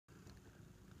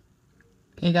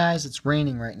Hey guys, it's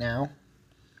raining right now.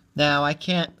 Now I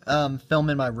can't film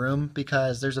in my room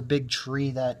because there's a big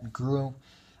tree that grew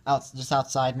out just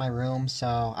outside my room,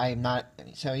 so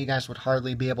so you guys would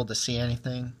hardly be able to see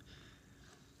anything.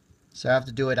 So I have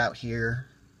to do it out here.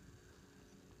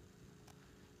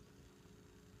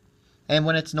 And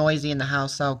when it's noisy in the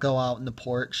house, I'll go out in the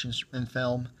porch and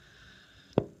film.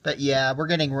 But yeah, we're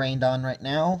getting rained on right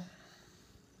now.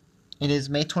 It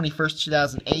is May 21st,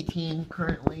 2018,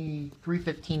 currently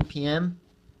 3:15 p.m.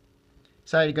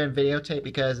 Decided to go and videotape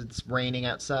because it's raining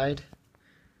outside.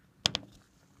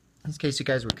 In case you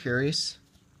guys were curious.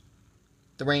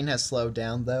 The rain has slowed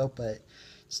down though, but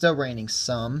it's still raining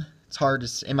some.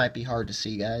 It might be hard to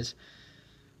see, guys.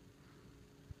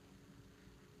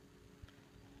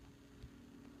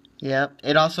 Yeah,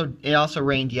 it also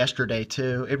rained yesterday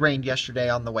too. It rained yesterday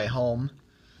on the way home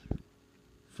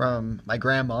from my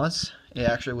grandma's. It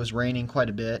actually was raining quite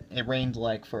a bit. It rained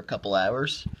like for a couple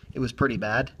hours. It was pretty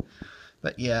bad.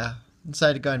 But yeah,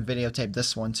 decided to go and videotape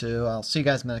this one too. I'll see you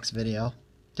guys in the next video.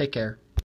 Take care.